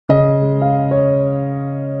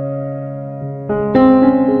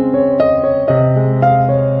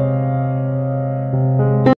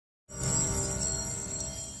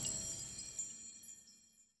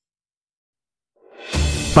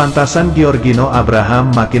Pantasan Giorgino Abraham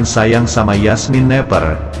makin sayang sama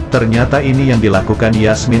Yasminnapper. Ternyata ini yang dilakukan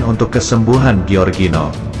Yasmin untuk kesembuhan Giorgino.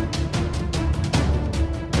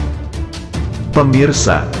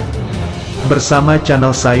 Pemirsa, bersama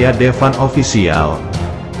channel saya Devan Official,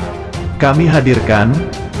 kami hadirkan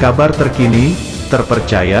kabar terkini,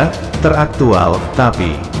 terpercaya, teraktual,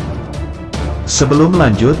 tapi sebelum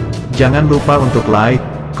lanjut, jangan lupa untuk like,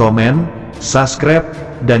 komen, subscribe,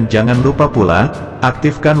 dan jangan lupa pula,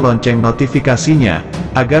 aktifkan lonceng notifikasinya,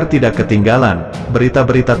 agar tidak ketinggalan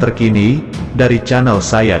berita-berita terkini dari channel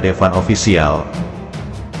saya Devan Official.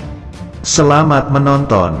 Selamat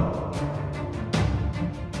menonton.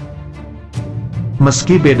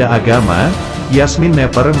 Meski beda agama,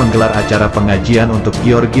 Yasminnapper menggelar acara pengajian untuk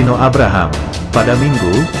Giorgino Abraham pada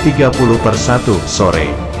Minggu, 30/1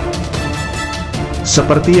 sore.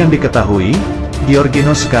 Seperti yang diketahui,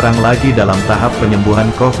 Giorgino sekarang lagi dalam tahap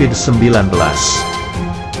penyembuhan COVID-19.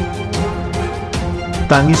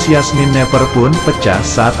 Tangis Yasminnapper pun pecah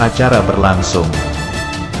saat acara berlangsung.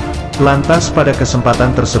 Lantas pada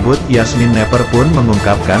kesempatan tersebut Yasminnapper pun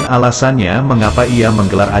mengungkapkan alasannya mengapa ia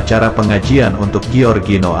menggelar acara pengajian untuk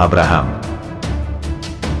Giorgino Abraham.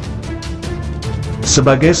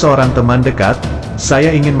 Sebagai seorang teman dekat,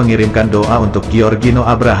 saya ingin mengirimkan doa untuk Giorgino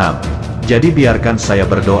Abraham. Jadi biarkan saya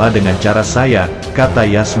berdoa dengan cara saya, kata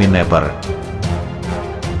Yasminnapper.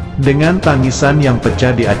 Dengan tangisan yang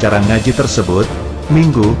pecah di acara ngaji tersebut,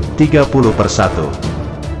 Minggu, 30/1.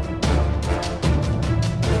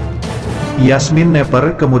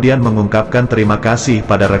 Yasminnapper kemudian mengungkapkan terima kasih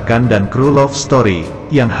pada rekan dan kru Lovestory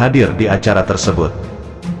yang hadir di acara tersebut.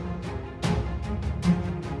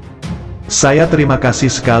 Saya terima kasih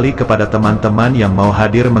sekali kepada teman-teman yang mau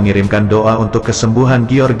hadir mengirimkan doa untuk kesembuhan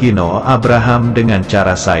Giorgino Abraham dengan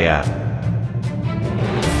cara saya.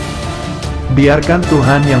 Biarkan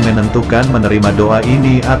Tuhan yang menentukan menerima doa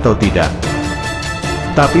ini atau tidak.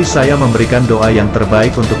 Tapi saya memberikan doa yang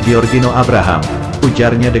terbaik untuk Giorgino Abraham,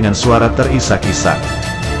 ujarnya dengan suara terisak-isak.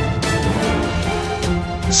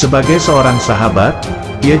 Sebagai seorang sahabat,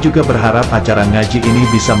 ia juga berharap acara ngaji ini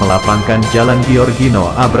bisa melapangkan jalan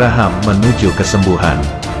Giorgino Abraham menuju kesembuhan.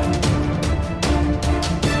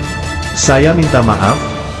 Saya minta maaf,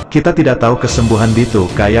 kita tidak tahu kesembuhan itu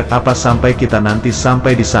kayak apa sampai kita nanti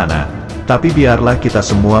sampai di sana. Tapi biarlah kita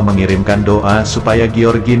semua mengirimkan doa supaya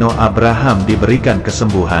Giorgino Abraham diberikan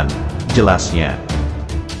kesembuhan, jelasnya.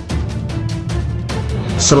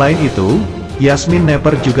 Selain itu,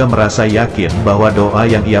 Yasminnapper juga merasa yakin bahwa doa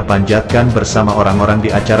yang ia panjatkan bersama orang-orang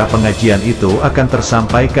di acara pengajian itu akan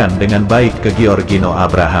tersampaikan dengan baik ke Giorgino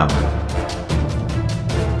Abraham.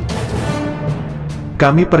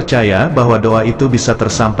 Kami percaya bahwa doa itu bisa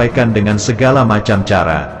tersampaikan dengan segala macam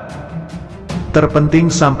cara. Terpenting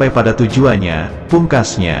sampai pada tujuannya,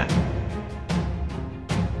 pungkasnya.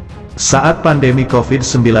 Saat pandemi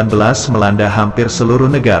COVID-19 melanda hampir seluruh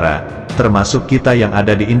negara, termasuk kita yang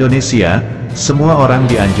ada di Indonesia, semua orang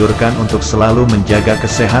dianjurkan untuk selalu menjaga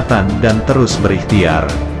kesehatan dan terus berikhtiar.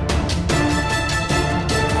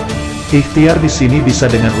 Ikhtiar di sini bisa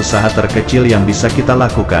dengan usaha terkecil yang bisa kita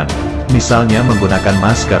lakukan, misalnya menggunakan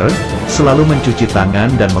masker, selalu mencuci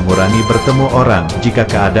tangan dan mengurangi bertemu orang jika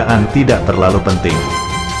keadaan tidak terlalu penting.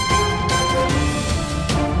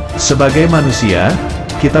 Sebagai manusia,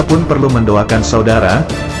 kita pun perlu mendoakan saudara,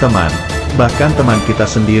 teman, bahkan teman kita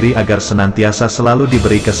sendiri agar senantiasa selalu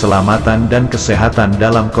diberi keselamatan dan kesehatan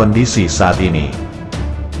dalam kondisi saat ini.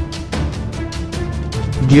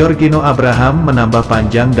 Giorgino Abraham menambah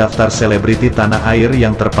panjang daftar selebriti tanah air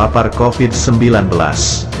yang terpapar COVID-19.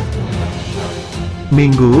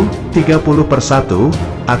 Minggu, 30/1,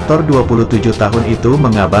 aktor 27 tahun itu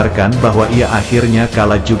mengabarkan bahwa ia akhirnya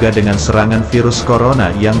kalah juga dengan serangan virus corona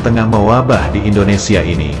yang tengah mewabah di Indonesia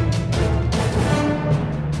ini.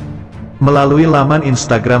 Melalui laman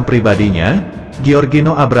Instagram pribadinya,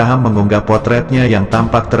 Giorgino Abraham mengunggah potretnya yang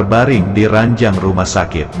tampak terbaring di ranjang rumah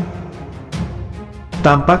sakit.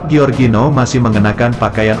 Tampak Giorgino masih mengenakan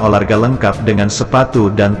pakaian olahraga lengkap dengan sepatu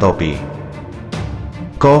dan topi.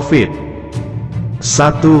 COVID-1,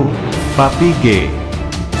 Papi G.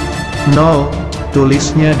 0,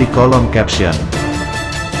 tulisnya di kolom caption.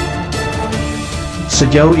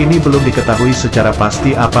 Sejauh ini belum diketahui secara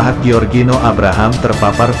pasti apakah Giorgino Abraham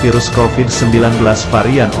terpapar virus COVID-19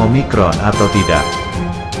 varian Omicron atau tidak.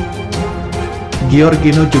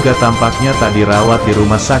 Giorgino juga tampaknya tak dirawat di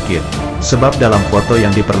rumah sakit, sebab dalam foto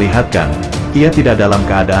yang diperlihatkan, ia tidak dalam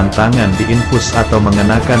keadaan tangan diinfus atau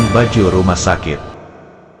mengenakan baju rumah sakit.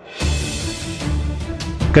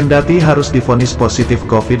 Kendati harus divonis positif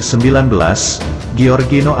COVID-19,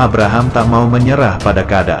 Giorgino Abraham tak mau menyerah pada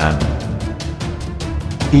keadaan.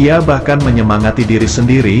 Ia bahkan menyemangati diri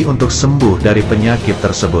sendiri untuk sembuh dari penyakit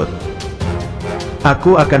tersebut.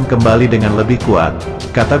 "Aku akan kembali dengan lebih kuat,"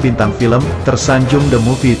 kata bintang film tersanjung The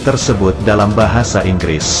Movie tersebut dalam bahasa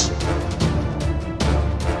Inggris.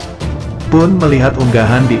 Pun melihat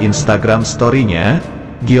unggahan di Instagram story-nya,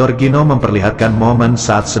 Giorgino memperlihatkan momen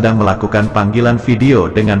saat sedang melakukan panggilan video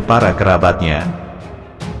dengan para kerabatnya.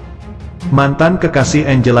 Mantan kekasih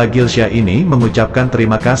Angela Gilsha ini mengucapkan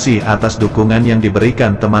terima kasih atas dukungan yang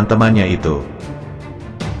diberikan teman-temannya itu.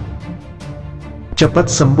 "Cepat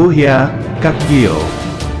sembuh ya, Kak Gio.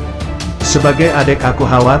 Sebagai adik aku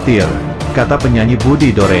khawatir," kata penyanyi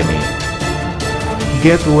Budi Doremi.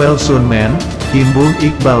 "Get well soon man," imbung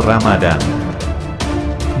Iqbal Ramadan.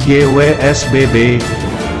 "GWSBB,"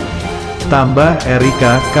 tambah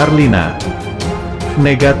Erika Karlina.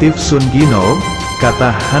 "Negatif Sungino,"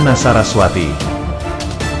 kata Hana Saraswati.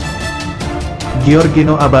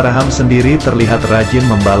 Giorgino Abraham sendiri terlihat rajin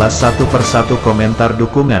membalas satu persatu komentar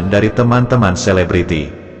dukungan dari teman-teman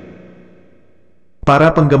selebriti.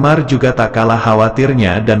 Para penggemar juga tak kalah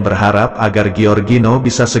khawatirnya dan berharap agar Giorgino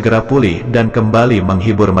bisa segera pulih dan kembali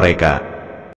menghibur mereka.